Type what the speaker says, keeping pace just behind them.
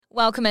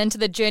Welcome into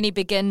The Journey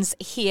Begins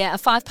Here, a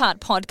 5-part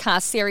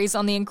podcast series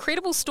on the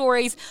incredible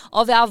stories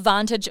of our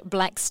Vantage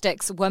Black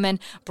Sticks women,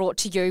 brought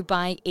to you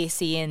by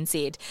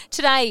SENZ.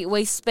 Today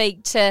we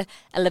speak to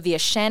Olivia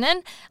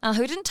Shannon,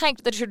 who didn't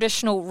take the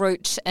traditional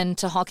route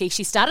into hockey.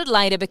 She started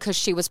later because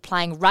she was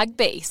playing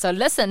rugby. So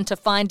listen to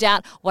find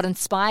out what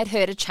inspired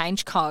her to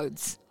change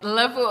codes.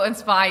 Liv will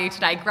inspire you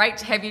today. Great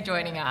to have you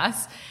joining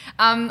us.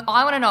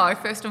 I want to know,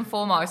 first and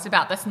foremost,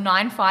 about this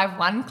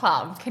 951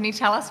 club. Can you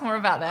tell us more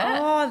about that?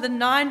 Oh, the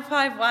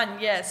 951,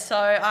 yeah. So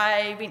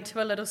I went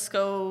to a little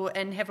school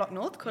in Havelock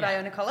North called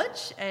Iona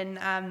College, and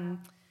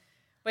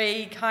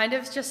we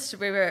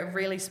were a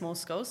really small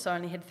school, so I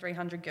only had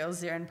 300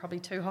 girls there and probably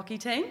 2 hockey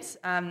teams.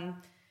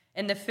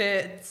 In the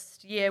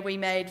first year we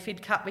made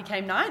Fed Cup, we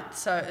came 9th,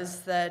 so it was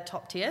the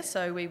top tier,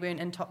 so we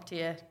weren't in top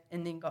tier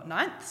and then got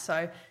 9th,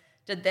 so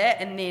did that,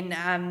 and then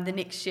the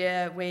next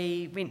year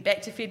we went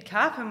back to Fed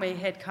Cup and we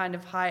had kind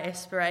of high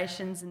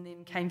aspirations and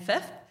then came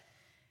 5th.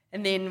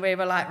 And then we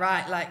were like,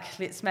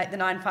 let's make the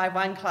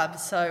 951 club.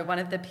 So one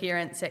of the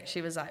parents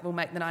actually was like, we'll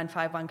make the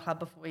 951 club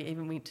before we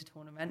even went to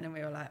tournament. And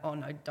we were like, oh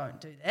no,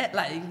 don't do that.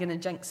 Like, you're going to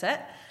jinx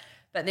it.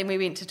 But then we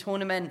went to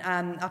tournament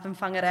up in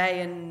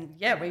Whangarei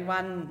and we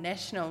won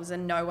nationals,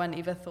 and no one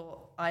ever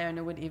thought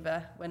Iona would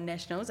ever win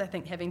nationals. I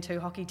think having 2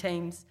 hockey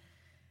teams.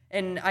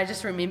 And I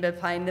just remember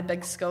playing the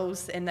big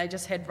schools and they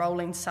just had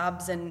rolling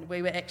subs, and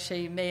we were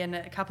actually, me and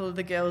a couple of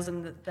the girls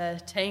in the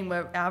team,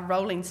 our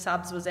rolling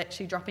subs was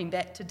actually dropping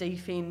back to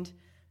defend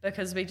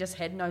because we just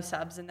had no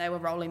subs and they were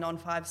rolling on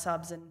 5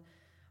 subs. And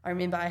I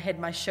remember I had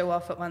my shoe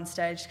off at one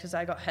stage because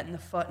I got hit in the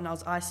foot and I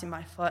was icing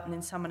my foot, and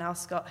then someone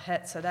else got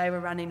hit, so they were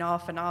running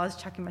off and I was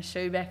chucking my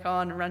shoe back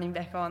on and running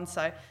back on.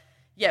 So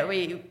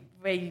we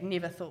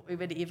never thought we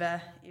would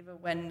ever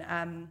win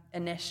a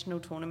national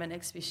tournament,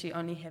 especially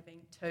only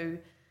having 2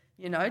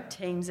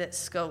 teams at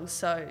school.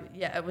 So,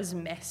 it was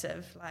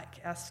massive.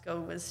 Like, our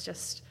school was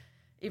just,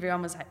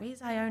 everyone was like,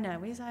 where's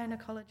Iona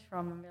College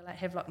from? And we were like,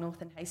 Havelock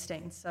North and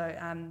Hastings. So,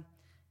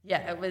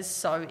 it was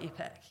so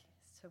epic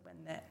to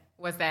win that.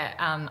 Was that,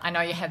 I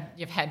know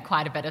you've had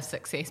quite a bit of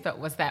success, but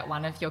was that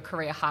one of your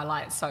career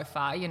highlights so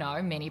far?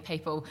 Many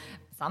people,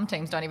 some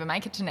teams don't even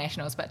make it to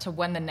nationals, but to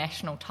win the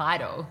national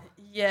title.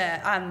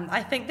 Yeah,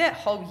 I think that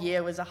whole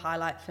year was a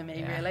highlight for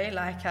me, really.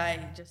 Like,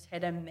 I just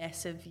had a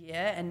massive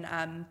year,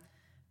 and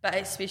but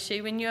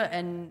especially when you're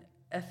in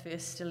a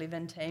first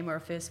 11 team or a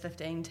first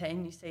 15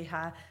 team, you see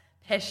how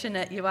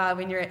passionate you are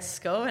when you're at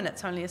school and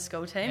it's only a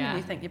school team, and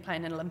you think you're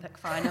playing an Olympic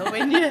final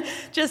when you're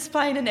just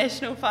playing a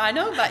national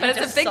final. But it's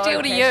just a big so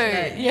deal to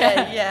passionate. you.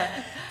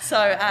 Yeah.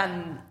 So,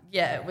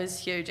 it was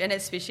huge. And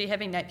especially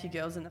having Napier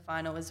girls in the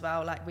final as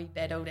well. Like, we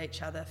battled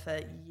each other for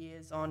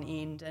years on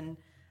end,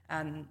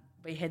 and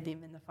we had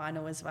them in the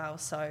final as well.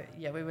 So,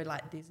 we were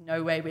like, there's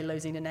no way we're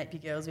losing to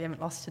Napier girls. We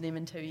haven't lost to them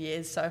in 2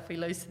 years. So if we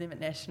lose to them at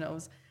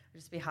nationals, it would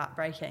just be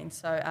heartbreaking.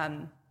 So,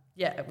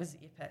 it was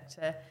epic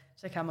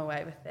to come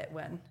away with that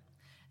win.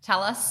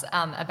 Tell us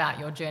about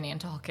your journey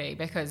into hockey,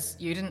 because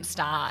you didn't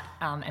start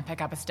and pick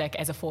up a stick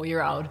as a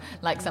 4-year-old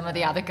like some of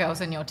the other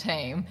girls in your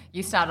team.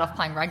 You started off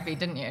playing rugby,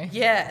 didn't you?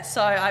 Yeah,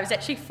 so I was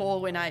actually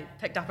 4 when I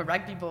picked up a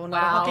rugby ball,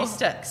 not a hockey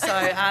stick. So,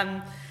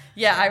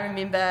 I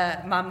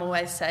remember Mum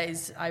always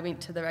says I went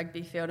to the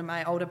rugby field and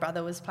my older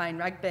brother was playing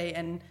rugby,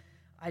 and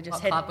I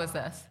just What club was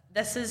this?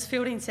 This is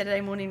Fielding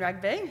Saturday Morning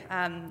Rugby.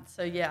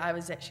 I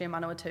was actually a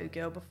Manawa 2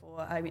 girl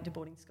before I went to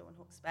boarding school in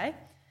Hawke's Bay.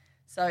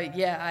 So,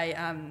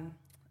 I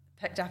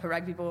picked up a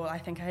rugby ball. I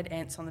think I had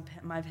ants on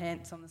my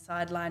pants on the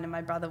sideline, and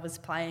my brother was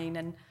playing,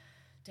 and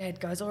Dad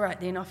goes, all right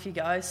then, off you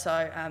go. So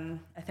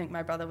I think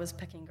my brother was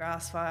picking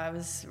grass while I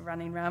was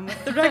running around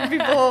with the rugby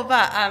ball.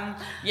 But and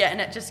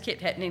it just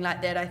kept happening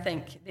like that. I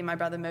think then my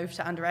brother moved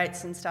to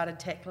under-8s and started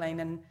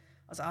tackling, and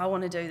I was like, I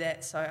want to do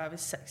that. So I was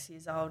 6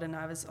 years old and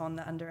I was on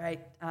the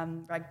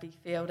under-8 rugby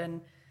field,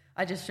 and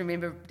I just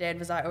remember Dad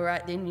was like, all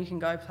right then, you can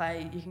go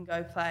play.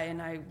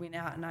 And I went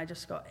out and I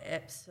just got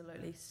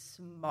absolutely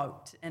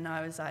smoked, and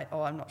I was like,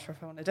 oh, I'm not sure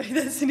if I want to do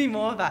this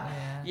anymore. But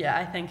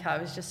I think I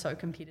was just so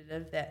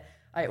competitive that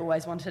I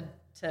always wanted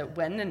to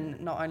win,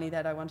 and not only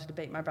that, I wanted to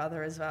beat my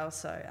brother as well.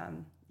 So,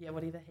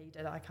 whatever he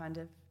did, I kind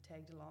of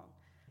tagged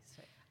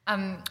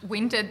along.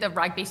 When did the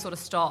rugby sort of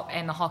stop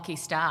and the hockey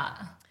start?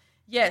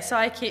 Yeah, so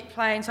I kept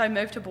playing. So I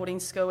moved to boarding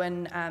school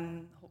in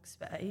Hawke's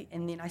Bay,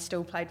 and then I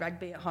still played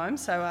rugby at home.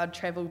 So I'd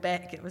travel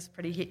back. It was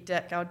pretty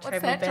hectic. What's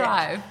that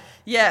drive?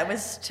 Yeah, it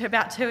was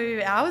about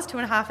 2 hours,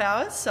 2.5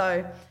 hours.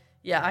 So,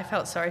 I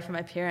felt sorry for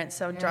my parents.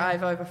 So I'd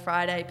drive over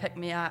Friday, pick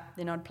me up,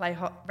 then I'd play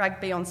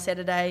rugby on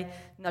Saturday,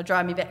 and they'd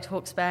drive me back to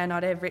Hawke's Bay, and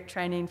I'd have rep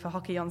training for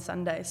hockey on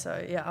Sunday. So,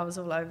 I was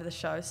all over the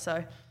show.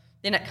 So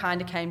then it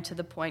kind of came to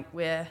the point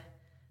where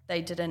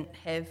they didn't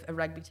have a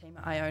rugby team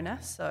at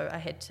Iona, so I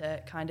had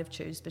to kind of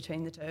choose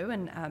between the two,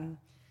 and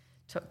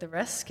took the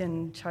risk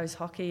and chose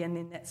hockey, and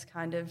then that's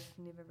kind of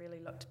never really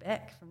looked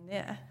back from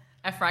there.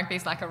 If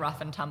rugby's like a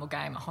rough and tumble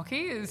game,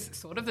 hockey is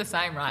sort of the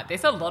same, right?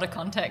 There's a lot of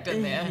contact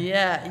in there.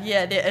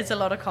 Yeah, there is a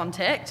lot of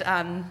contact.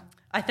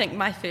 I think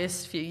my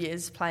first few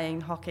years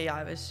playing hockey,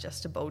 I was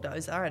just a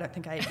bulldozer. I don't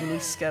think I had any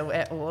skill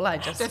at all. I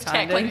just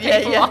kind of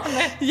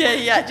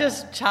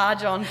just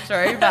charge on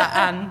through. But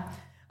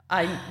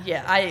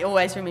I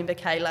always remember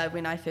Kayla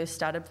when I first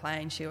started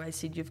playing. She always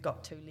said, "You've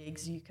got 2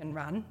 legs, you can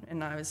run,"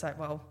 and I was like,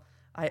 "Well,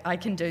 I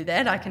can do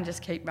that. I can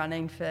just keep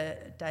running for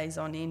days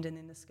on end, and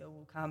then the skill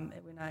will come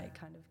when I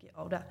kind of get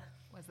older."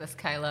 Was this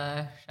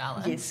Kayla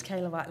Shannon? Yes,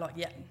 Kayla Whitelock,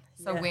 yeah.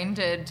 So when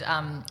did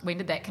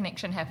that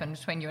connection happen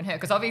between you and her?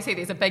 Because obviously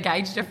there's a big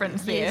age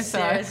difference there. Yes,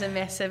 there is a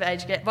massive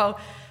age gap. Well,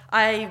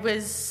 I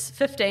was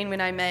 15 when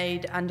I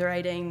made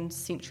under-18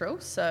 Central,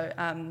 so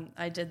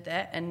I did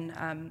that,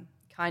 and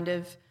kind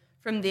of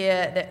from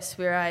there, that's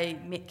where I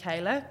met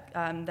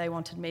Kayla. They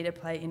wanted me to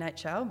play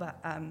NHL, but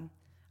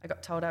I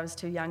got told I was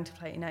too young to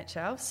play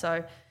NHL,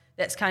 so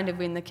that's kind of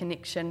when the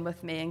connection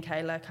with me and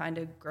Kayla kind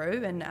of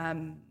grew,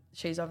 and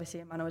she's obviously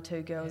a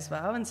Manawatu girl as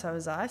well, and so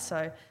was I.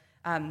 So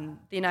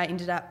then I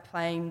ended up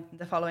playing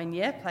the following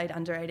year, played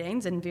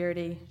under-18s, and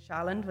Verity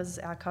Charland was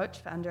our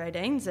coach for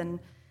under-18s, and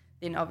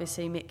then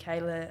obviously met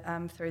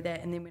Kayla through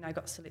that. And then when I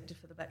got selected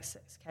for the Black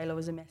Six, Kayla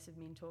was a massive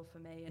mentor for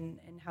me and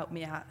helped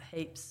me out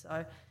heaps.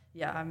 So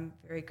yeah, I'm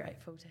very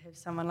grateful to have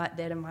someone like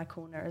that in my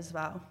corner as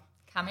well.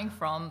 Coming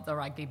from the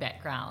rugby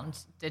background,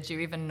 did you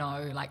even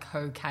know like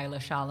who Kayla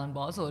Sharland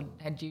was, or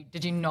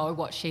did you know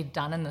what she'd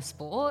done in the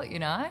sport? You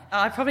know,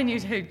 I probably knew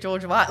who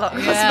George Whitelock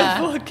was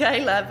before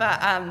Kayla,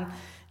 but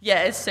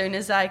as soon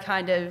as I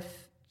kind of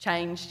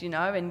changed,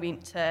 and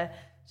went to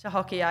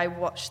hockey, I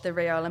watched the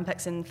Rio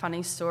Olympics. And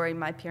funny story,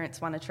 my parents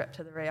won a trip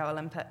to the Rio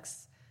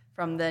Olympics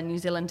from the New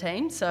Zealand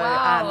team, so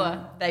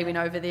they went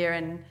over there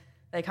and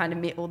they kind of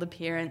met all the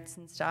parents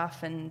and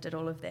stuff and did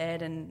all of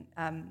that, and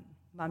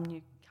Mum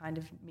knew. Kind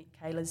of met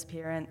Kayla's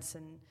parents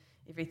and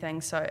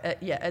everything, so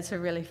it's a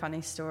really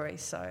funny story.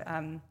 So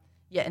and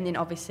then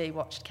obviously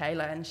watched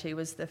Kayla, and she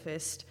was the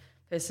first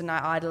person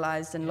I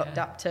idolised and looked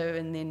up to,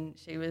 and then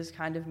she was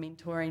kind of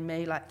mentoring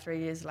me like 3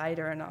 years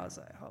later, and I was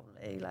like,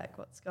 holy, like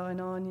what's going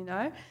on,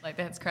 Like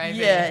that's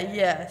crazy.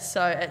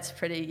 So it's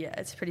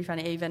pretty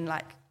funny. Even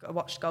like I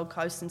watched Gold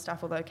Coast and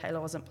stuff, although Kayla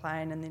wasn't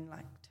playing, and then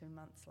like 2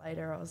 months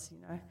later I was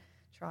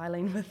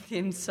trialling with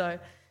them. So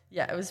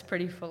it was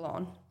pretty full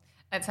on.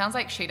 It sounds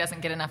like she doesn't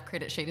get enough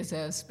credit she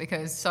deserves,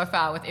 because so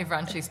far with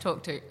everyone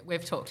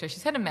we've talked to,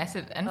 she's had a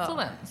massive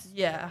influence.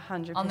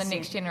 100%. On the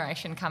next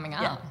generation coming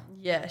up.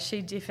 Yeah,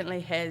 she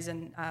definitely has,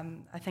 and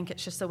I think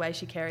it's just the way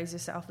she carries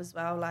herself as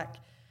well. Like,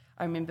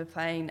 I remember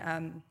playing,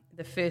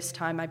 the first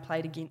time I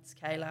played against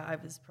Kayla, I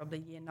was probably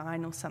year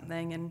 9 or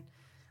something, and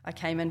I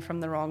came in from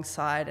the wrong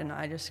side and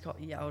I just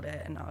got yelled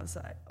at, and I was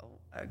like,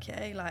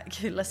 okay,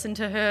 like listen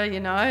to her,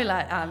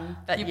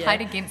 But you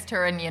played against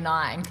her in year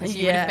 9 because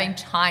you would have been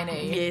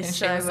tiny, and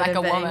she was like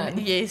a woman.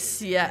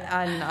 Yes,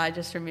 and I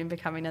just remember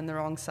coming in the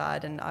wrong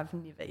side, and I've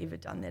never ever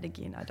done that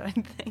again, I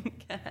don't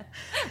think.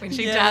 When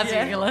she tells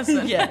you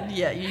listen.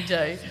 Yeah, you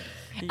do.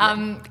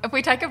 If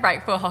we take a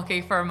break for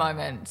hockey for a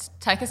moment,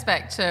 take us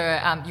back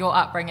to your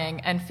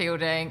upbringing and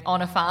fielding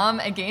on a farm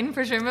again,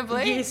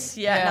 presumably. Yes,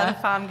 another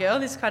farm girl.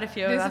 There's quite a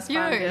few of us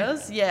farm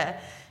girls.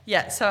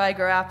 Yeah, so I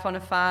grew up on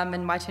a farm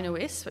in Waituna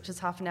West, which is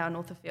half an hour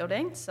north of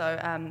Fielding. So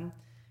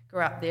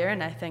grew up there,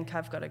 and I think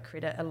I've got to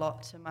credit a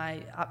lot to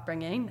my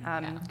upbringing.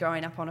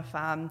 Growing up on a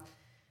farm,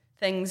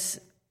 things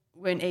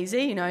weren't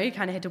easy. You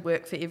kind of had to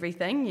work for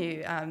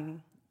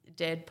everything.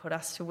 Dad put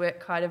us to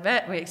work quite a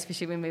bit,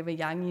 especially when we were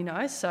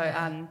young. So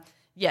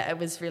it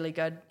was really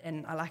good,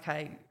 and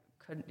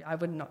I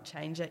would not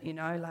change it.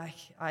 Like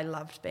I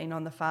loved being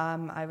on the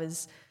farm. I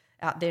was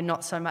out there,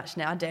 not so much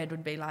now. Dad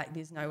would be like,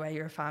 "There's no way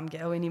you're a farm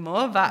girl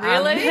anymore." But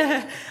really,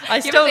 I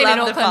still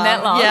love the farm.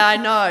 That long. Yeah, I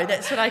know.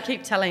 That's what I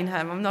keep telling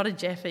him. I'm not a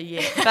Jaffa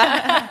yet,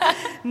 but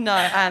no.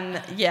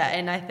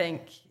 And I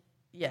think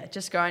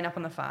just growing up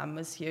on the farm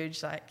was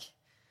huge. Like,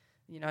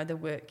 the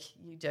work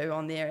you do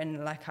on there,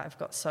 and like I've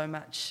got so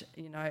much,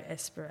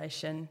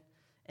 aspiration,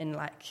 and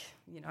like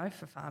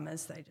for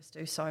farmers, they just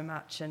do so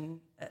much, and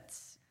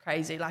it's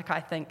crazy. Like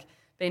I think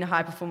being a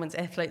high-performance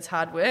athlete's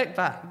hard work,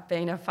 but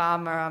being a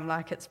farmer, I'm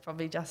like, it's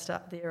probably just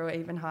up there or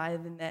even higher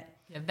than that.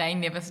 Yeah, they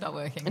never stop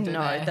working, do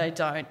No, they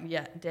don't.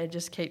 Yeah, Dad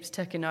just keeps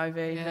ticking over,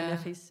 even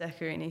if he's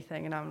sick or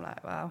anything, and I'm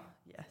like, wow,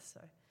 so.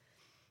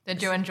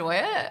 Did you enjoy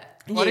it?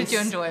 What did you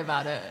enjoy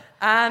about it?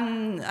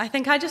 I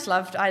think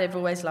I've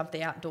always loved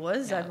the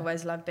outdoors. I've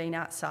always loved being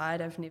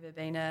outside. I've never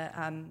been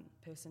a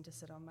person to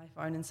sit on my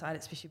phone inside,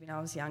 especially when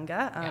I was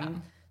younger.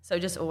 So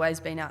just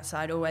always been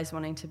outside, always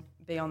wanting to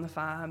be on the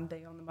farm,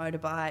 be on the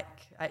motorbike.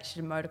 I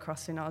actually did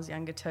motocross when I was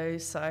younger too.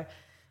 So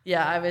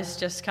I was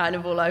just kind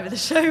of all over the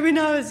show when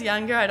I was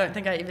younger. I don't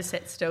think I ever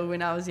sat still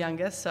when I was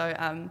younger. So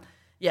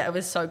it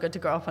was so good to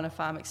grow up on a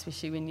farm,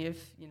 especially when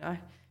you've,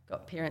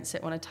 got parents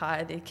that want to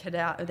tire their kid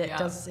out that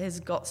has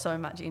got so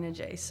much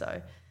energy.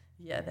 So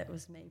that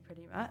was me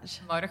pretty much.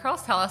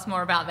 Motocross, tell us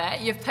more about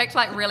that. You've picked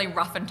like really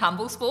rough and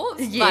tumble sports,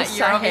 but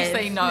you're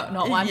obviously not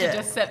one to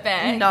just sit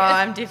back. No,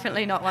 I'm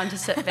definitely not one to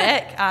sit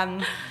back.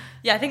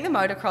 I think the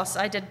motocross,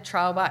 I did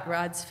trail bike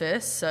rides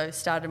first, so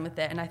started with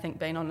that, and I think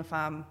being on the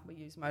farm, we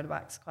use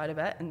motorbikes quite a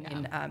bit, and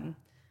then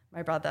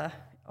my brother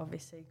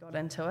obviously got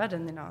into it,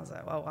 and then I was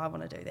like, well, I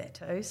want to do that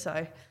too.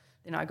 So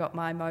then I got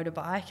my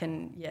motorbike,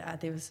 and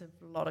there was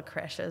a lot of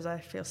crashes. I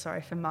feel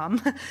sorry for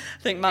Mum. I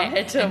think Mum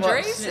had to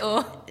injuries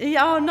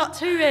or not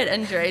too bad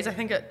injuries. I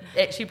think it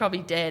actually probably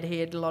Dad. He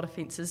had a lot of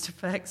fences to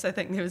fix. I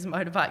think there was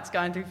motorbikes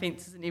going through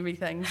fences and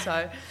everything.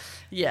 So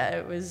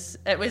it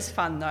was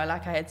fun though.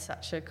 Like I had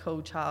such a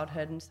cool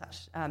childhood and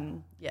such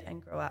and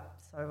grew up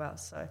so well.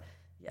 So.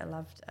 Yeah,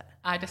 loved it.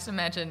 I just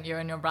imagine you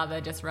and your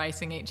brother just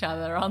racing each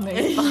other on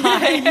these bikes,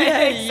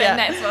 and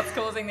that's what's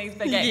causing these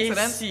big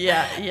accidents.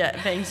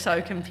 Yes, being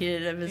so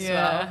competitive as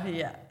well.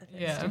 Yeah, that's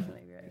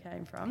definitely where it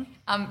came from.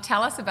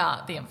 Tell us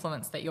about the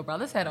influence that your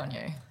brother's had on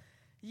you.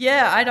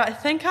 Yeah, I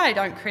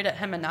don't credit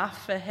him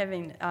enough for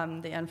having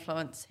the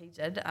influence he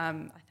did.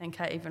 I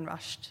think I even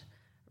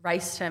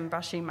raced him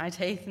brushing my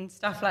teeth and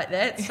stuff like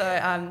that.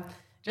 So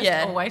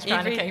always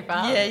trying to keep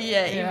up.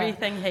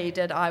 Everything he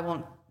did I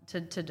want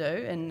to do,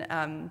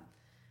 and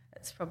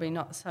it's probably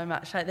not so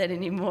much like that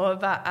anymore,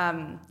 but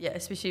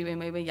especially when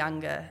we were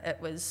younger, it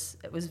was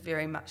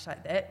very much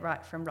like that,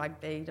 right from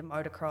rugby to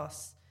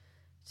motocross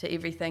to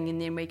everything.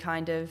 And then we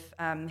kind of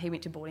he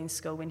went to boarding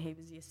school when he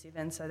was year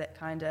 7, so that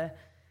kind of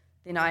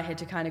then I had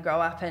to kind of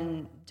grow up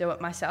and do it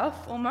myself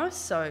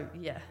almost. So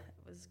it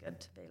was good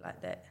to be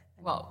like that.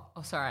 What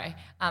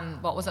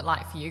was it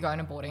like for you going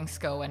to boarding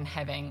school and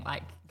having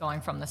going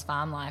from this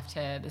farm life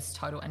to this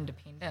total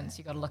independence?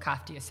 You got to look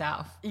after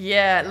yourself.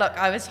 Yeah, look,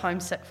 I was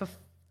homesick for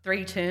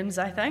 3 terms,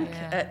 I think.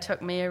 Yeah. It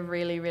took me a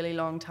really, really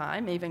long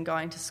time, even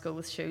going to school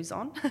with shoes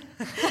on.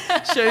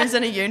 Shoes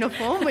and a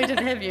uniform. We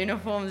didn't have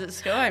uniforms at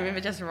school. I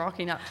remember just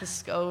rocking up to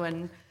school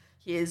and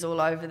hairs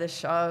all over the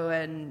show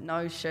and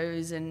no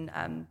shoes, and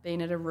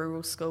being at a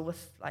rural school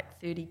with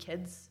 30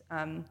 kids.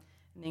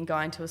 And then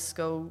going to a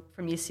school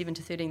from year 7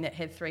 to 13 that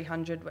had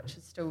 300, which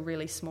is still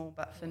really small,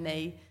 but for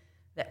me,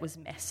 that was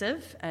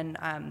massive. And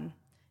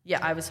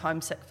I was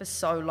homesick for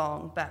so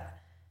long, but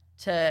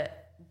to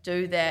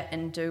do that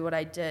and do what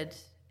I did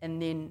and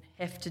then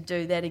have to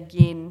do that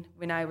again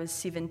when I was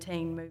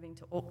 17 moving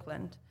to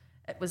Auckland,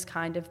 it was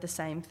kind of the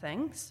same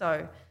thing.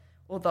 So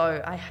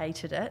although I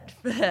hated it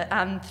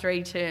for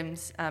 3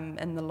 terms,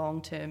 in the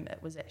long term, it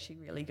was actually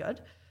really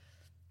good.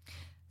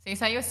 So you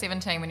say you were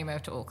 17 when you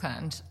moved to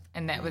Auckland,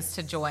 and that was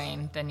to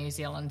join the New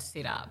Zealand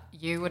setup.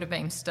 You would have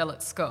been still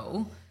at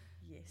school.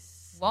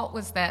 Yes. What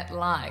was that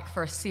like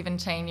for a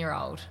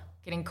 17-year-old,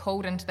 getting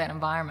called into that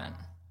environment?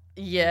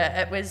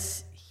 Yeah, it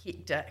was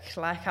hectic.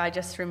 I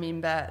just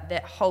remember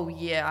that whole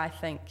year, I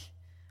think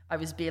I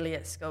was barely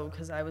at school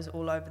because I was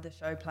all over the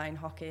show playing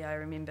hockey. I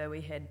remember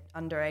we had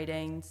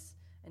under-18s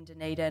in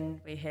Dunedin,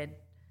 we had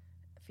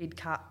Fed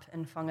Cup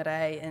in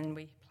Whangarei, and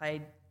we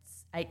played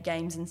 8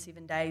 games in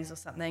 7 days or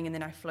something, and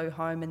then I flew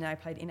home and then I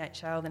played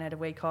NHL, then I had a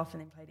week off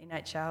and then played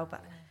NHL.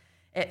 But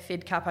at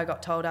Fed Cup I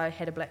got told I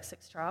had a Black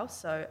Six trial,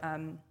 so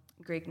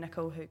Greg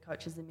Nicol, who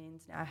coaches the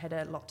men's now, had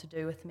a lot to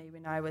do with me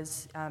when I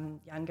was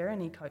younger,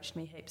 and he coached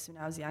me heaps when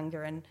I was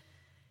younger, and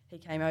he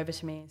came over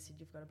to me and said,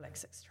 you've got a Black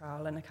Six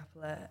trial in a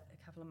couple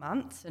of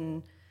months,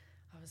 and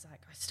I was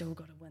like, I still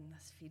got to win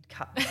this Fed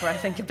Cup before I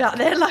think about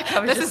that. I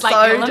was just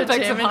so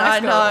determined. I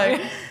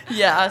know.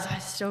 Yeah, I was like, I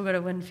still got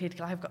to win Fed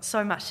Cup. I've got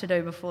so much to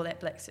do before that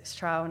Black Six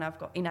trial, and I've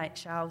got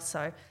NHL,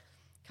 so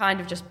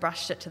kind of just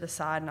brushed it to the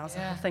side, and I was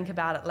like, I'll think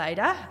about it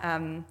later.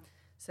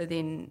 So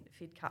then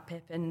Fed Cup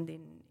happened,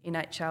 then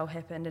NHL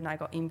happened, and I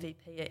got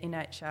MVP at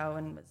NHL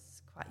and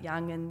was quite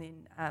young, and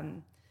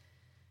then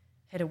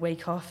had a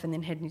week off, and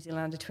then had New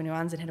Zealand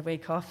under-21s and had a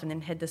week off, and then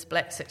had this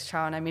Black Six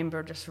trial, and I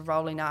remember just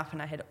rolling up,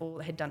 and I had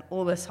done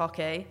all this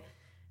hockey, and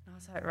I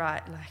was like,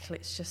 right,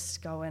 let's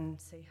just go and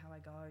see how I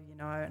go,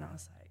 and I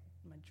was like,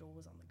 my jaw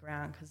was on the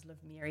ground because Liv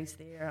Mary's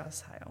there. I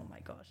was like, oh my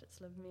gosh, it's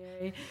Liv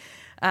Mary.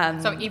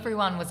 So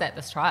everyone was at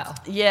this trial?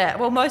 Yeah,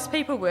 well, most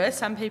people were.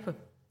 Some people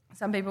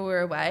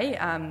were away,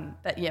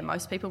 but yeah,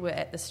 most people were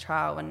at this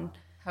trial. And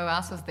who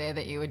else was there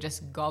that you were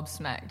just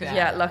gobsmacked at?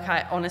 Yeah, look,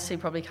 I honestly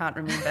probably can't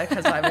remember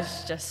because I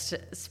was just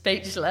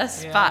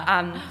speechless. Yeah. But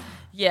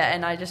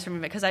and I just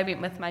remember because I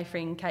went with my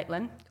friend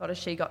Caitlin.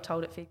 She got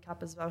told at Fed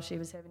Cup as well she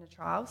was having a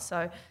trial,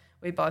 so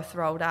we both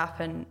rolled up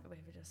and we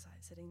were just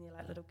sitting there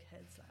like little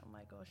kids, like, oh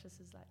my gosh, this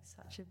is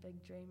such a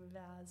big dream of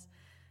ours.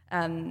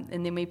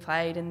 And then we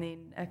played, and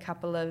then a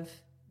couple of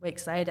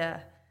weeks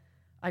later,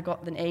 I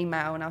got an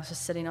email, and I was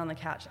just sitting on the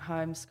couch at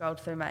home, scrolled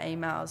through my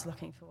emails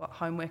looking for what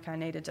homework I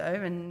need to do,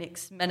 and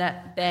next minute,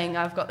 bang,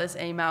 I've got this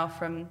email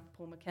from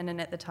Paul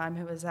McKinnon at the time,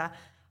 who was our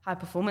high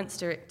performance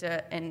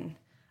director, and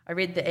I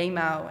read the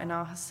email and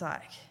I was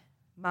like,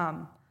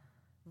 Mum,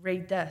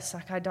 read this.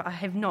 I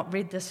have not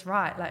read this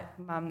right.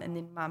 Mum, and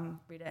then Mum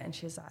read it and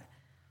she was like,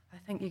 I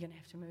think you're going to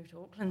have to move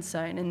to Auckland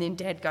soon. And then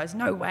Dad goes,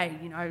 no way,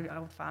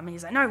 old farmer.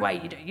 He's like, no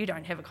way you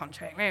don't have a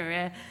contract.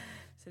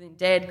 So then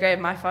Dad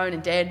grabbed my phone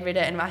and Dad read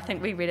it, and I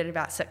think we read it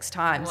about 6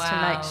 times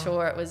to make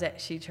sure it was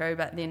actually true.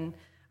 But then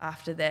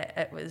after that,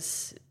 it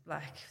was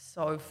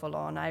so full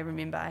on. I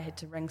remember I had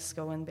to ring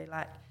school and be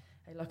like,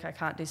 hey, look, I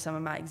can't do some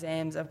of my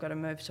exams. I've got to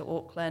move to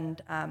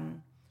Auckland.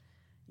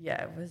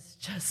 It was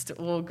just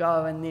all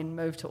go, and then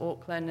moved to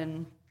Auckland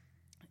and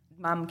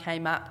Mum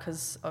came up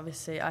because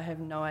obviously I have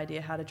no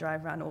idea how to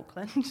drive around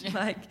Auckland.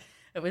 Like,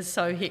 it was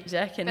so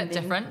hectic. And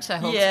different to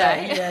Hawke's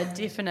Bay. Bay. Yeah,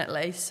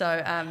 definitely. So,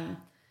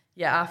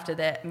 after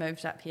that,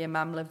 moved up here.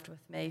 Mum lived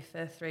with me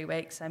for 3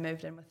 weeks. I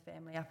moved in with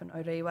family up in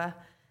Orewa.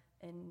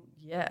 And,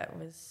 it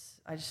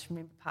was, I just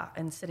remember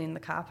sitting in the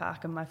car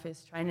park in my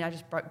first training, I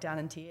just broke down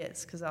in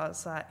tears because I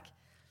was like,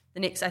 the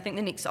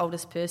next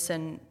oldest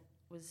person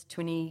was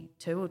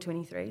 22 or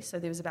 23, so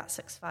there was about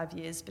 5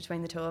 years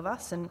between the two of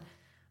us, and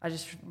I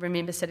just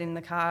remember sitting in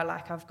the car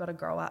like, I've got to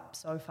grow up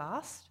so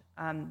fast,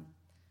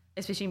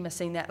 especially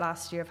missing that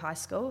last year of high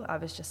school. I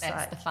was just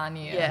That's the fun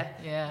year.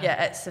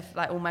 Yeah, it's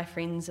like all my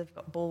friends have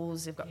got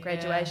balls, they've got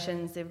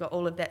graduations, they've got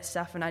all of that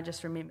stuff, and I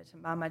just remember to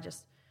Mum, I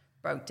just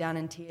broke down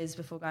in tears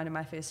before going to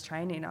my first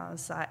training. I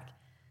was like,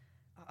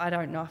 I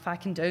don't know if I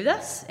can do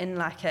this, and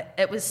like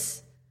it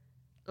was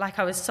like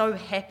I was so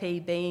happy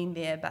being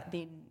there, but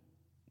then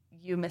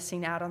you're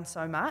missing out on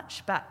so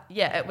much. But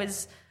it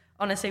was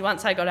honestly,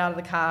 once I got out of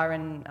the car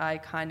and I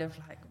kind of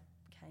like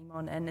came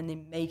on in, and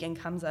then Megan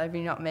comes over,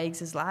 you know what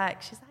Megs is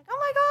like, she's like, oh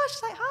my gosh,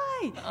 she's like,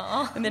 hi.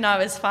 Oh. And then I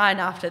was fine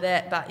after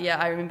that. But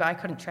I remember I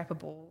couldn't trap a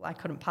ball, I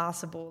couldn't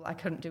pass a ball, I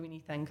couldn't do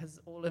anything because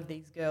all of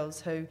these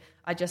girls who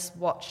I just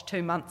watched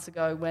 2 months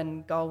ago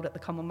win gold at the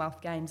Commonwealth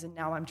Games, and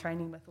now I'm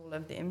training with all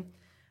of them.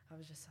 I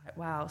was just like,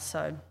 wow.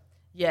 So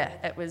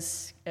it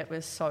was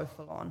so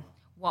full on.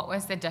 What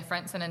was the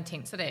difference in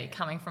intensity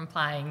coming from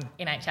playing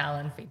NHL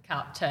and Fed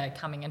Cup to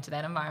coming into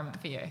that environment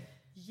for you?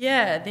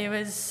 Yeah, there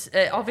was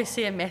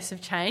obviously a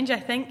massive change. I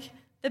think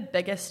the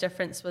biggest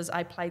difference was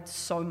I played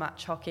so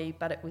much hockey,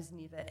 but it was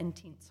never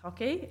intense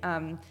hockey.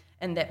 And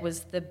that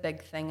was the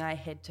big thing I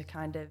had to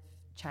kind of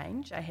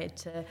change. I had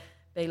to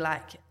be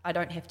like, I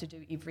don't have to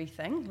do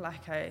everything.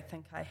 Like, I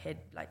think I had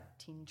like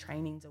 10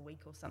 trainings a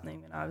week or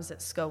something when I was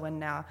at school, and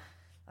now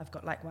I've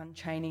got like 1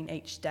 training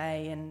each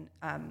day. And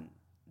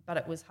but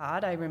it was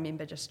hard. I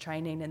remember just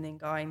training and then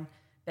going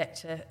back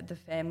to the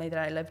family that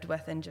I lived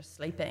with and just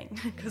sleeping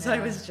because I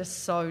was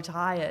just so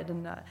tired.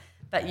 And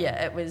but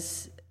it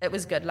was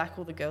good. Like,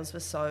 all the girls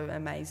were so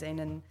amazing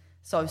and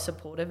so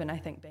supportive, and I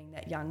think being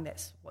that young,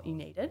 that's what you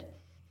needed.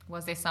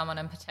 Was there someone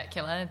in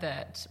particular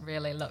that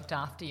really looked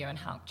after you and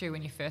helped you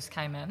when you first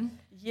came in?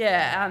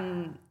 Yeah,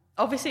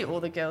 obviously all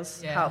the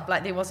girls helped.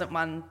 Like, there wasn't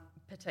one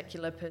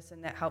particular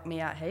person that helped me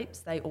out heaps.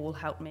 They all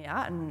helped me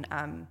out, and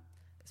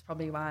that's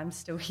probably why I'm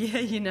still here,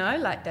 you know?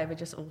 Like, they were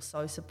just all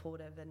so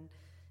supportive, and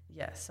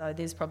so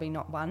there's probably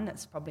not one,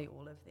 it's probably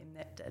all of them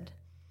that did.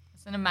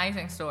 It's an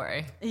amazing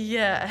story.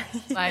 Yeah.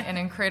 Like, an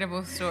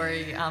incredible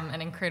story,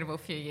 an incredible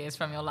few years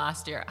from your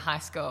last year at high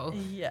school.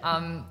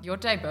 Yeah. Your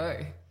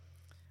debut.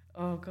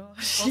 Oh,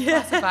 gosh. Talk to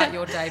us about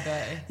your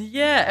debut.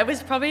 Yeah, it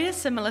was probably a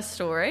similar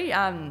story.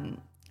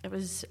 It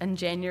was in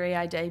January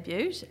I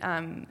debuted,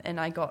 and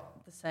I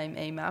got the same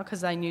email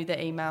because I knew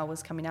the email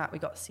was coming out. We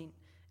got sent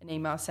an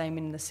email saying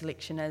when the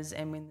selection is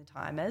and when the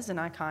time is, and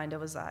I kind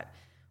of was like,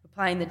 we're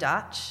playing the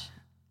Dutch.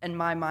 In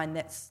my mind,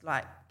 that's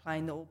like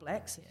playing the All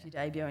Blacks if you're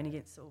debuting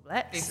against the All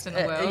Blacks. Best in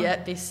the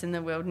world. Best in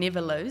the world,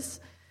 never lose.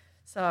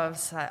 So I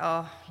was like,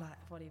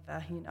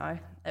 whatever, you know.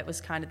 It was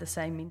kind of the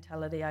same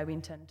mentality I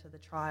went into the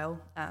trial.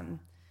 So I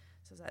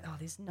was like,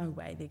 there's no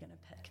way they're going to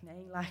pick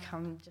me. Like,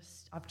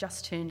 I've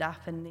just turned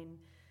up, and then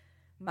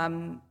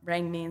Mum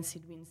rang me and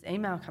said, when's the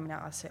email coming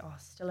out? I said,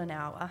 still an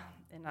hour.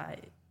 And I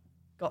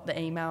got the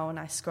email and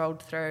I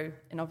scrolled through,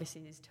 and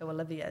obviously there's 2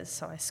 Olivias,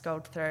 so I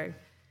scrolled through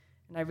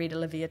and I read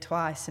Olivia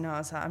twice, and I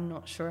was like, I'm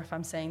not sure if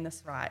I'm saying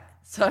this right.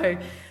 So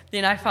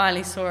then I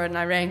finally saw it, and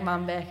I rang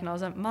Mum back, and I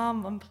was like,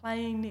 Mum, I'm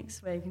playing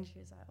next week. And she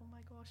was like, oh my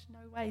gosh, no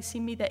way,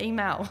 send me the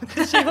email.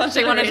 She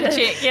wanted to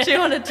check. Yeah. She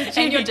wanted to check.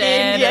 And your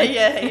dad.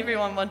 Yeah,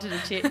 everyone wanted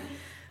to check.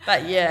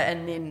 But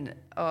and then,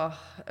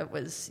 it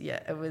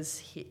was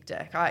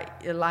hectic.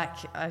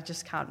 I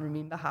just can't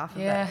remember half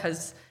of it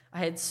because I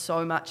had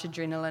so much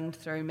adrenaline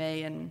through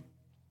me, and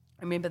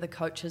I remember the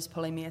coaches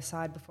pulling me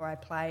aside before I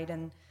played,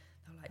 and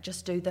like,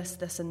 just do this,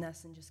 this and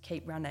this, and just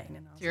keep running.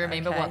 And I was do you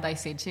remember what they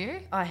said to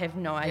you? I have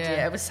no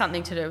idea. It was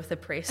something to do with the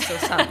press or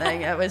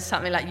something. It was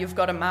something like, you've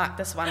got to mark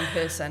this one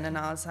person. And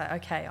I was like,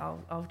 okay,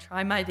 I'll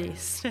try my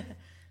best.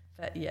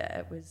 But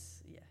it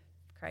was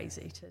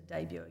crazy to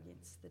debut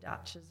against the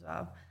Dutch as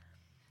well.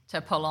 To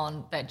pull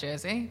on that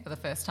jersey for the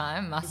first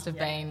time must have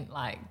been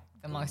like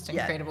the most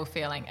incredible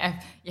feeling.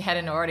 If you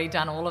hadn't already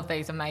done all of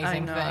these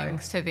amazing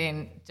things to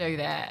then do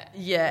that.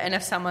 Yeah, and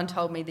if someone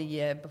told me the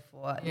year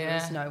before, there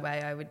was no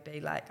way I would be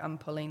like, I'm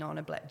pulling on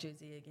a black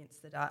jersey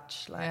against the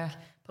Dutch. Like,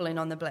 pulling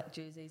on the black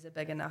jersey is a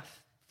big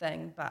enough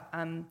thing, but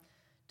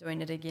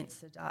doing it against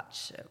the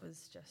Dutch, it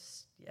was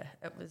just,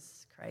 it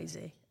was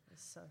crazy. It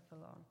was so full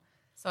on.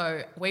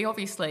 So we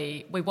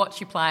watch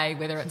you play,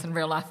 whether it's in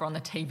real life or on the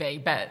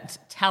TV, but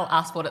tell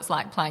us what it's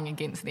like playing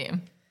against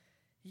them.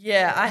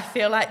 Yeah, I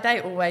feel like they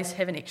always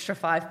have an extra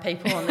 5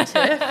 people on the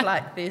turf.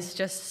 Like, there's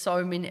just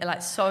so many,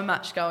 like, so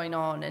much going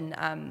on,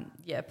 and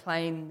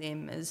playing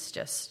them is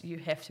just, you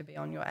have to be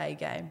on your A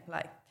game.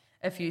 Like,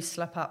 if you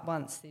slip up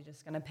once, they're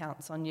just going to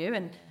pounce on you,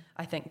 and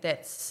I think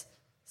that's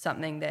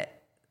something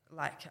that,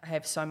 I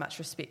have so much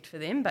respect for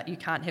them, but you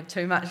can't have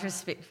too much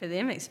respect for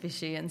them,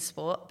 especially in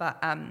sport.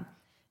 But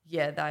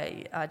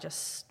they are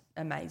just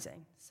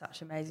amazing,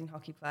 such amazing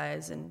hockey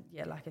players. And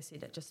like I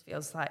said, it just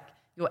feels like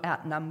you're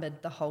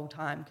outnumbered the whole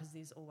time because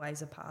there's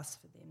always a pass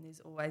for them, there's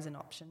always an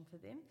option for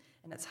them,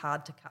 and it's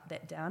hard to cut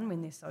that down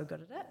when they're so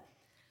good at it.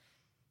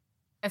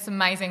 It's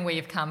amazing where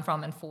you've come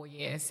from in 4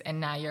 years, and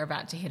now you're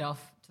about to head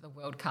off to the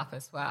World Cup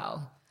as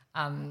well.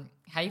 How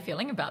are you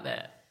feeling about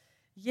that?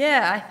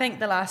 Yeah, I think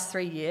the last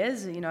 3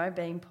 years,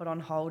 being put on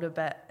hold a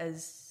bit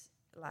is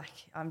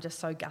I'm just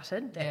so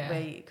gutted that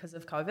because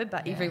of COVID,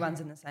 but everyone's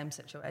in the same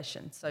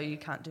situation, so you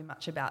can't do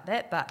much about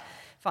that. But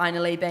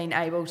finally being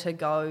able to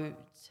go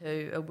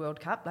to a World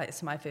Cup,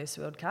 it's my first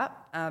World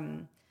Cup,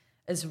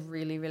 is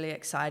really, really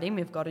exciting.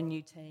 We've got a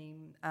new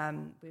team,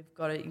 we've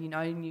got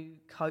new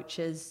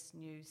coaches,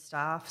 new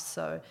staff,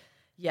 so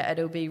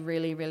it'll be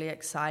really, really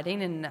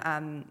exciting.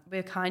 And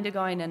we're kind of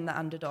going in the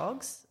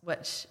underdogs,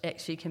 which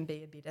actually can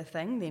be a better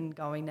thing than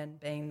going in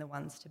being the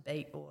ones to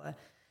beat, or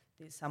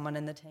there's someone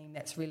in the team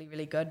that's really,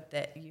 really good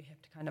that you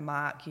have to kind of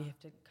mark, you have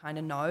to kind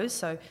of know.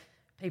 So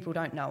people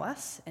don't know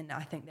us, and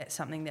I think that's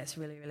something that's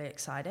really, really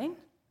exciting.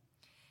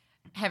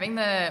 Having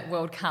the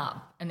World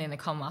Cup and then the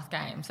Commonwealth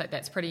Games,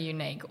 that's pretty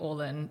unique,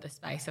 all in the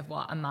space of,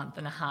 a month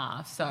and a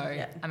half. So,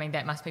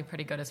 that must be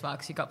pretty good as well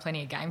because you've got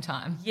plenty of game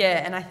time.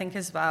 Yeah, and I think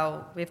as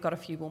well, we've got a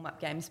few warm-up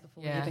games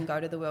before we even go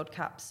to the World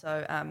Cup.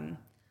 So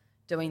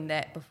doing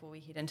that before we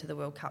head into the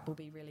World Cup will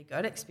be really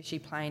good, especially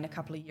playing a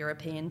couple of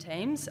European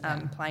teams.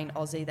 Playing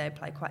Aussie, they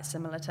play quite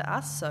similar to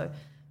us. So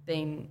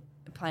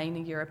playing a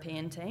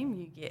European team,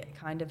 you get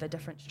kind of a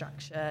different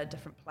structure,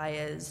 different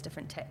players,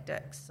 different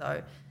tactics.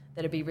 So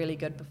that'll be really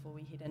good before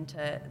we head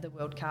into the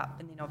World Cup,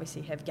 and then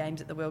obviously have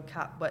games at the World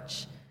Cup,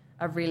 which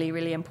are really,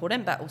 really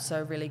important, but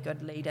also a really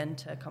good lead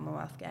into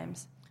Commonwealth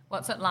Games.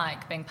 What's it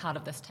like being part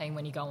of this team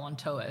when you go on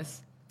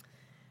tours?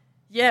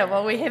 Yeah,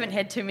 well, we haven't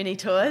had too many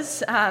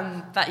tours,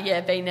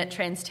 but being at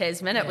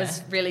Trans-Tasman, it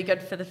was really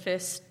good for the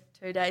first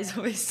 2 days,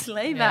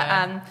 obviously,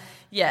 but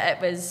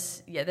it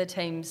was, the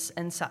team's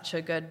in such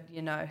a good,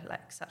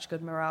 such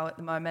good morale at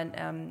the moment.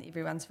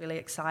 Everyone's really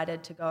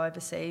excited to go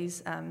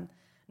overseas.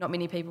 Not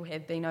many people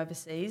have been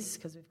overseas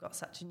because we've got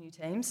such a new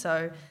team.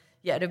 So,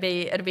 it'll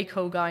be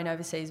cool going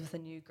overseas with a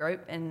new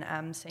group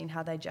and seeing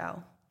how they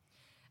gel.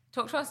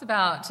 Talk to us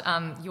about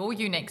your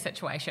unique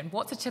situation.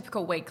 What's a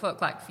typical week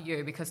look like for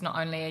you? Because not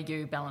only are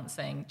you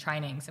balancing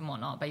trainings and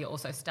whatnot, but you're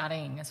also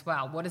studying as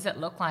well. What does it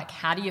look like?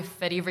 How do you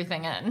fit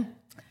everything in?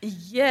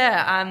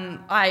 Yeah,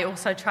 I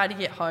also try to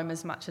get home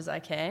as much as I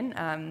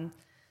can.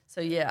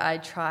 I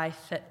try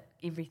fit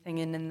everything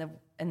in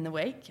the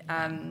week.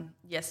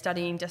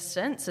 Studying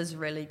distance is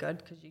really good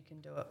because you can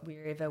do it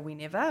wherever,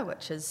 whenever,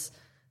 which is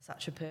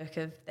such a perk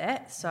of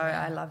that. So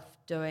I love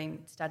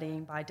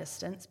studying by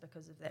distance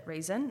because of that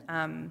reason.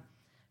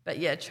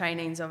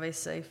 Training's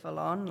obviously full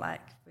on.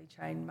 We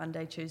train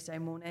Monday, Tuesday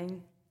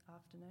morning,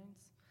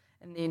 afternoons,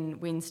 and then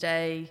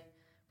Wednesday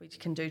we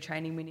can do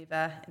training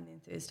whenever, and then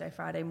Thursday,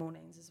 Friday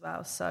mornings as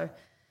well. So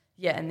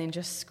and then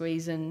just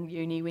squeeze in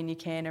uni when you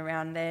can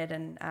around that,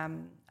 and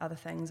other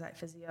things like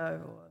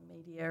physio or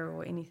media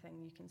or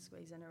anything you can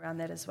squeeze in around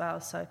that as well.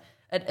 So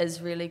it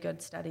is really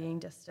good studying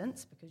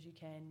distance because you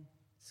can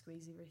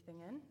squeeze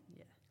everything in.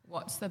 Yeah.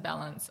 What's the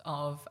balance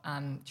of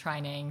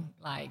training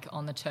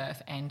on the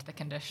turf and the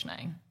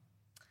conditioning?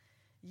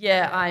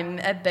 Yeah, I'm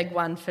a big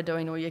one for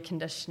doing all your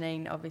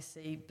conditioning,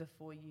 obviously,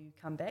 before you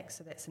come back.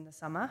 So that's in the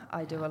summer.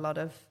 I do a lot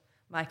of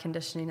my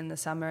conditioning in the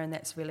summer, and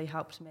that's really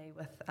helped me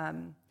with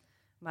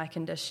my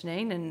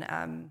conditioning,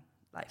 and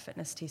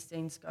fitness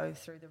testings go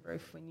through the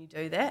roof when you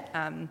do that.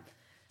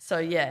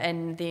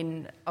 And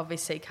then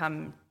obviously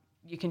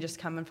you can just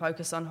come and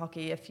focus on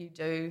hockey if you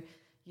do,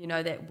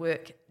 that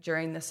work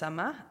during the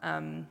summer.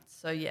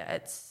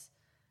 It's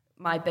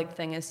my big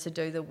thing is to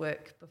do the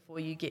work before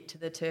you get to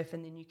the turf,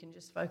 and then you can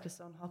just focus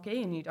on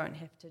hockey, and you don't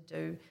have to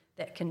do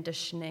that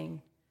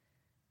conditioning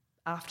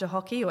after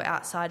hockey or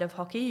outside of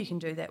hockey. You can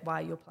do that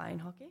while you're playing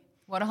hockey.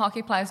 What do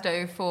hockey players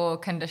do for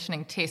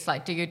conditioning tests?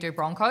 Do you do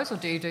Broncos or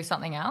do you do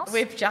something else?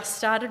 We've just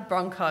started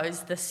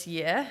Broncos this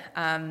year,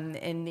 and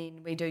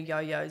then we do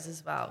yo-yos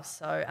as well.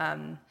 So,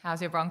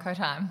 how's your Bronco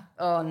time?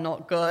 Oh,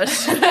 not good.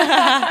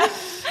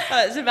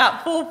 It's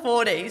about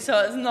 4:40, so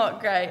it's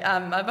not great.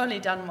 I've only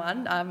done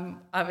one.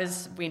 I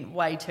went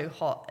way too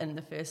hot in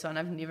the first one.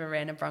 I've never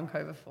ran a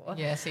Bronco before.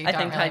 Yeah, so you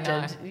don't really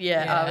know. Did.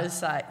 Yeah, I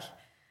was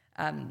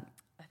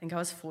I think I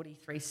was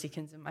 43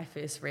 seconds in my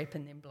first rep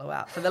and then blew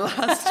out for the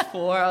last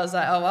 4. I was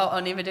like, oh, well,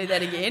 I'll never do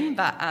that again.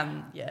 But,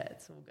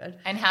 it's all good.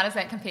 And how does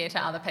that compare to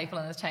other people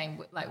in the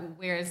team?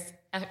 Whereas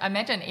I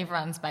imagine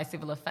everyone's base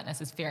level of fitness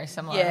is very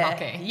similar in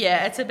hockey.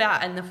 Yeah, it's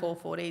about in the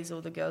 440s.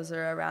 All the girls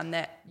are around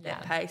that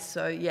pace.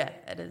 So,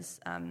 it is.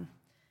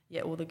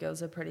 All the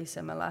girls are pretty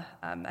similar.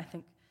 I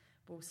think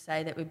we'll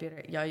say that we're better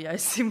at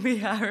yo-yos than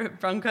we are at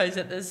Broncos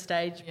at this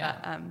stage.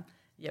 But,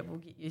 we'll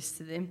get used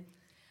to them.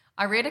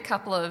 I read a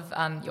couple of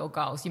your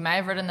goals. You may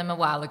have written them a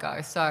while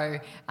ago, so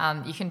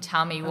you can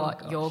tell me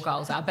what your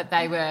goals are. But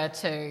they were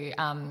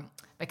to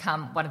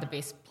become one of the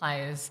best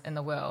players in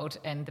the world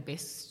and the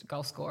best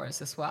goal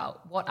scorers as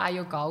well. What are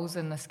your goals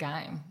in this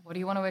game? What do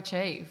you want to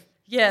achieve?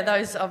 Yeah,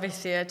 those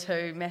obviously are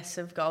two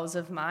massive goals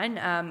of mine.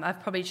 I've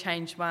probably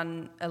changed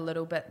one a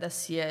little bit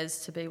this year,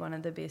 is to be one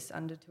of the best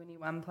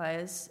under-21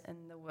 players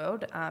in the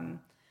world.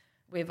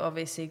 We've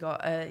obviously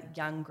got a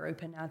young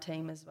group in our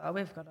team as well.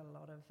 We've got a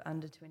lot of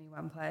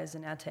under-21 players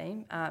in our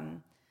team,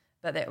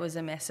 but that was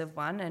a massive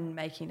one, and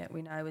making it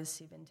when I was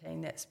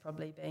 17, that's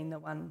probably been the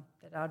one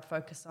that I'd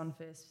focus on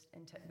first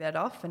and tick that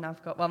off, and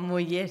I've got one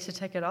more year to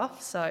tick it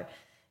off. So,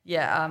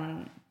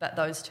 yeah, but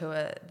those two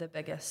are the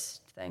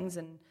biggest things,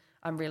 and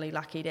I'm really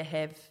lucky to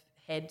have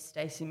had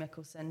Stacey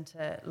Mickelson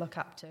to look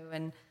up to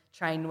and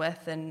train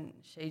with, and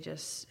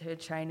her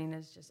training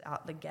is just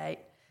out the gate.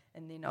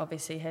 And then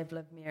obviously have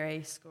Liv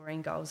Mary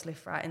scoring goals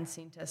left, right and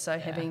centre. So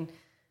having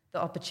the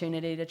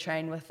opportunity to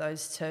train with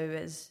those two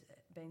has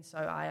been so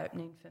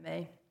eye-opening for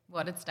me.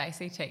 What did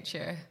Stacey teach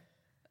you?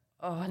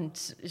 Oh,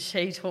 and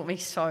she taught me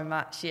so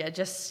much. Yeah,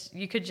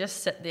 you could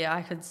just sit there.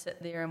 I could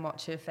sit there and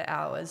watch her for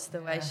hours,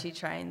 the way she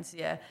trains.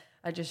 Yeah,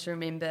 I just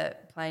remember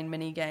playing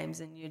mini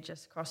games and you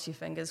just cross your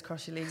fingers,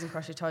 cross your legs and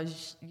cross your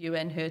toes, you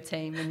and her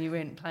team, and you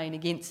weren't playing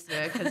against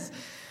her, because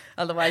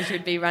otherwise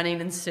you'd be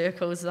running in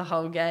circles the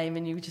whole game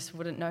and you just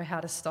wouldn't know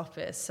how to stop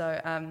her. So,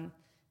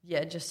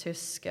 just her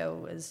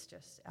skill is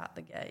just out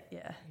the gate,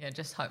 Yeah,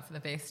 just hope for the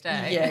best,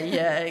 eh?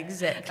 Yeah,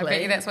 exactly. I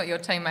bet you that's what your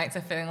teammates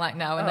are feeling like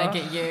now when they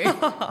get you.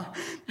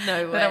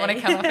 No way. They don't want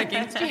to come up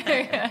against you.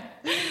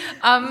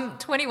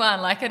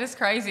 21, like, it is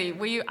crazy.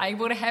 Were you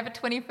able to have a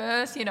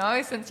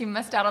 21st, since you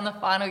missed out on the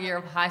final year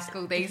of high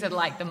school? These are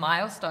like the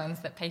milestones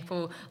that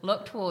people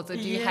look towards, or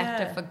do you have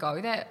to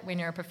forgo that when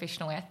you're a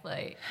professional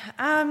athlete?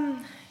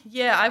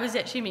 I was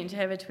actually meant to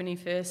have a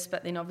 21st,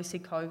 but then obviously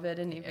COVID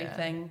and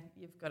everything,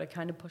 you've got to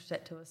kind of push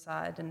that to a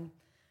side and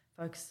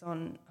focus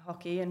on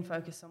hockey and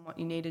focus on what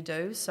you need to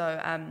do. So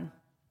I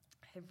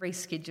have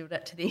rescheduled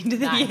it to the end of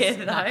the year,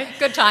 though. Nice.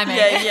 Good timing.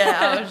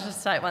 Yeah. I was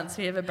just like, once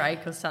we have a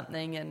break or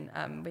something,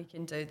 and we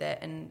can do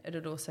that. And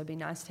it'd also be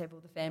nice to have all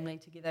the family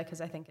together,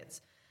 because I think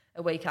it's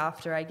a week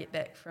after I get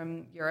back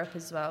from Europe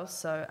as well.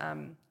 So,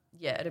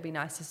 it'd be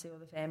nice to see all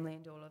the family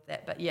and do all of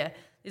that. But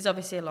there's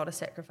obviously a lot of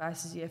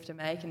sacrifices you have to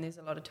make, and there's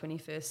a lot of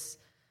 21st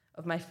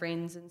of my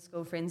friends and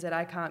school friends that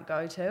I can't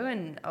go to,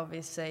 and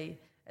obviously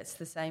it's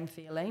the same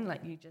feeling,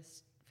 like you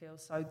just feel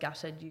so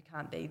gutted you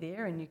can't be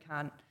there and you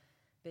can't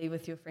be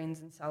with your friends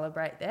and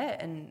celebrate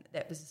that, and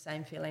that was the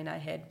same feeling I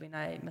had when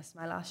I missed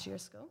my last year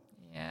of school.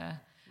 Yeah.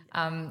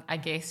 I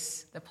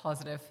guess the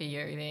positive for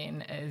you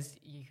then is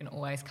you can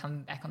always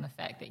come back on the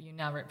fact that you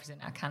now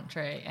represent our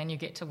country and you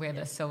get to wear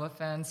the silver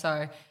fern.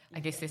 So I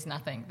guess there's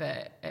nothing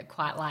that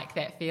quite like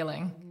that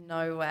feeling.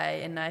 No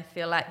way. And I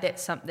feel like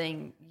that's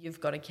something you've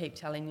got to keep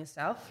telling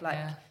yourself. Like,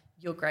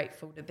 you're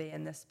grateful to be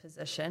in this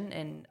position,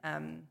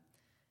 and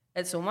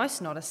it's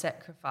almost not a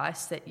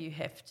sacrifice that you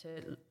have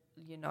to,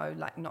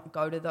 not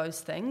go to those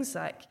things.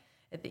 Like,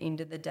 at the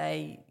end of the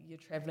day, you're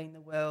travelling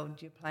the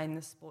world, you're playing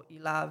the sport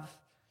you love,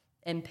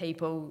 and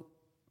people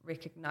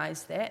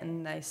recognise that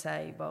and they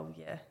say, well,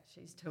 yeah,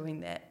 she's doing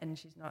that, and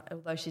she's not,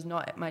 although she's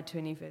not at my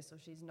 21st, or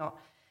she's not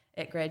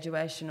at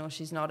graduation, or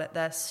she's not at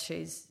this,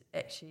 she's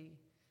actually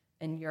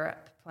in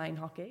Europe playing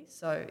hockey.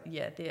 So,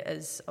 there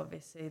is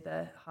obviously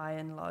the high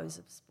and lows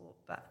of sport,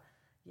 but,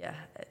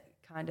 it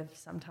kind of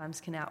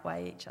sometimes can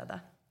outweigh each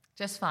other.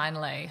 Just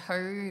finally,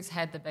 who's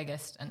had the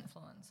biggest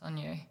influence on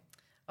you?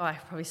 Oh, I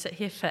could probably sit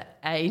here for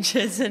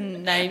ages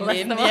and name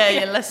List them. them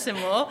all. List them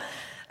all.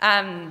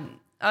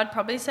 I'd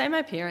probably say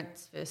my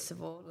parents, first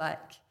of all.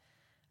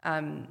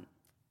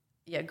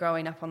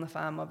 Growing up on the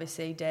farm,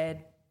 obviously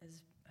Dad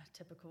is a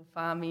typical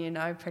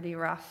farmer, pretty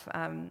rough.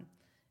 And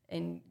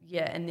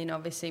then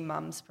obviously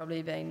Mum's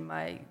probably been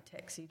my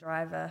taxi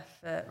driver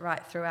for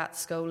right throughout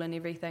school and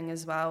everything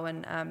as well.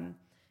 And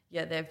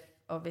they've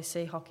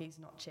obviously, hockey's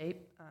not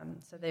cheap,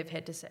 so they've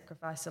had to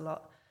sacrifice a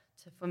lot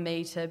for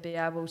me to be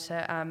able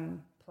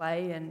to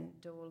play and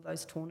do all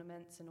those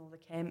tournaments and all the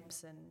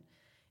camps and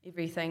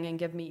everything, and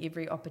give me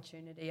every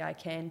opportunity I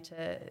can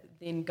to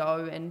then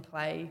go and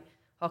play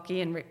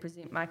hockey and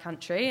represent my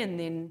country. And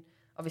then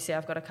obviously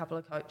I've got a couple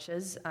of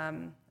coaches.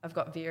 I've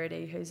got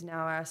Verity, who's now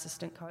our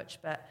assistant coach,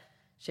 but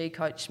she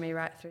coached me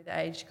right through the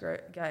age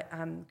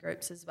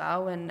groups as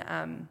well.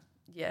 And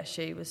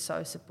she was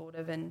so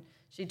supportive, and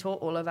she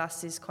taught all of us.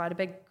 There's quite a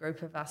big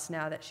group of us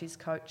now that she's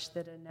coached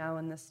that are now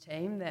in this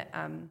team, that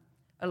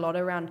a lot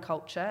around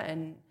culture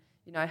and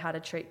how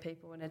to treat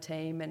people in a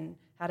team and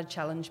how to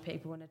challenge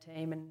people in a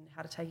team and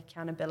how to take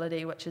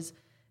accountability, which is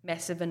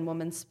massive in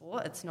women's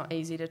sport. It's not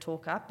easy to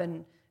talk up,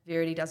 and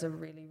Verity does a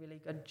really, really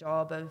good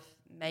job of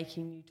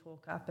making you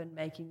talk up and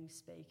making you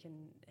speak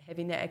and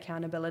having that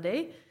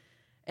accountability.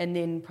 And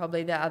then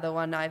probably the other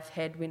one I've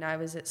had when I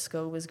was at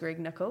school was Greg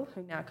Nicol,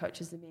 who now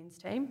coaches the men's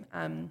team.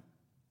 And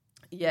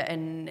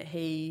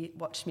he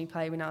watched me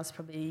play when I was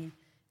probably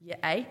year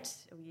 8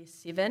 or year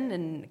 7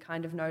 and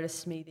kind of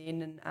noticed me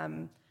then,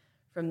 and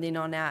from then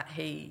on out,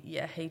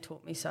 he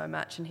taught me so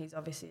much, and he's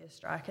obviously a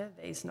striker.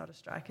 He's not a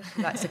striker.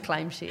 He likes to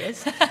claim she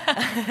is.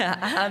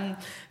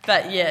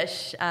 But yeah,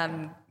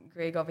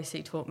 Greg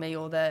obviously taught me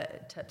all the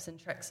tips and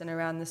tricks and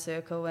around the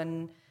circle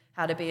and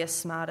how to be a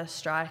smarter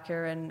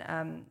striker and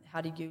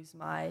how to use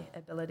my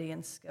ability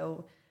and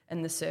skill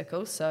in the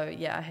circle. So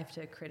yeah, I have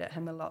to credit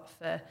him a lot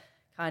for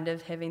kind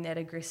of having that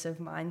aggressive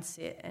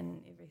mindset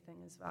and everything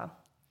as well.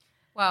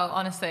 Well,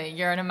 honestly,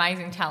 you're an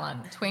amazing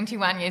talent.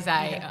 21 years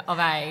of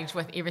age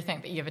with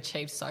everything that you've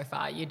achieved so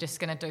far. You're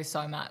just going to do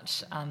so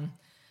much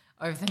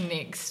over the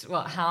next,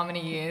 how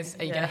many years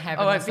are you going to have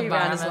in this environment? I won't be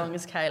around as long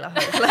as Kayla,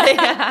 hopefully.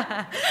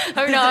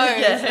 Who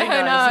knows?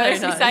 Who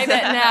knows? We say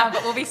that now,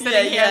 but we'll be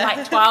sitting here in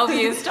like 12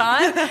 years'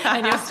 time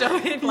and you'll still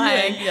be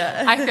playing.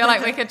 I feel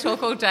like we could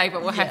talk all day,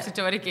 but we'll have to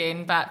do it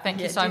again. But thank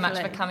you so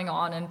much for coming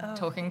on and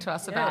talking to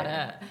us about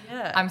it.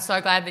 Yeah. I'm so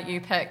glad that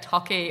you picked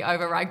hockey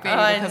over rugby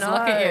because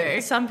look at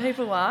you. Some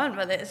people aren't,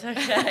 but that's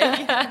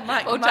okay.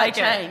 Might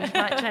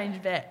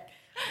change back.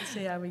 We'll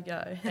see how we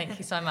go. Thank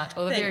you so much.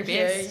 All the very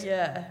best.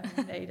 Yeah,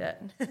 need it.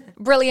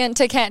 Brilliant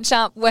to catch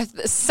up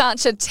with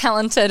such a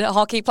talented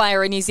hockey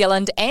player in New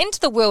Zealand and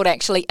the world,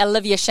 actually,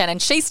 Olivia Shannon.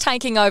 She's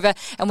taking over,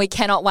 and we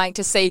cannot wait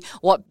to see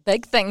what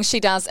big things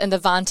she does in the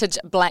Vantage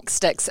Black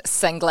Sticks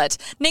singlet.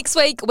 Next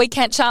week, we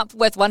catch up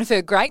with one of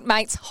her great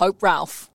mates, Hope Ralph.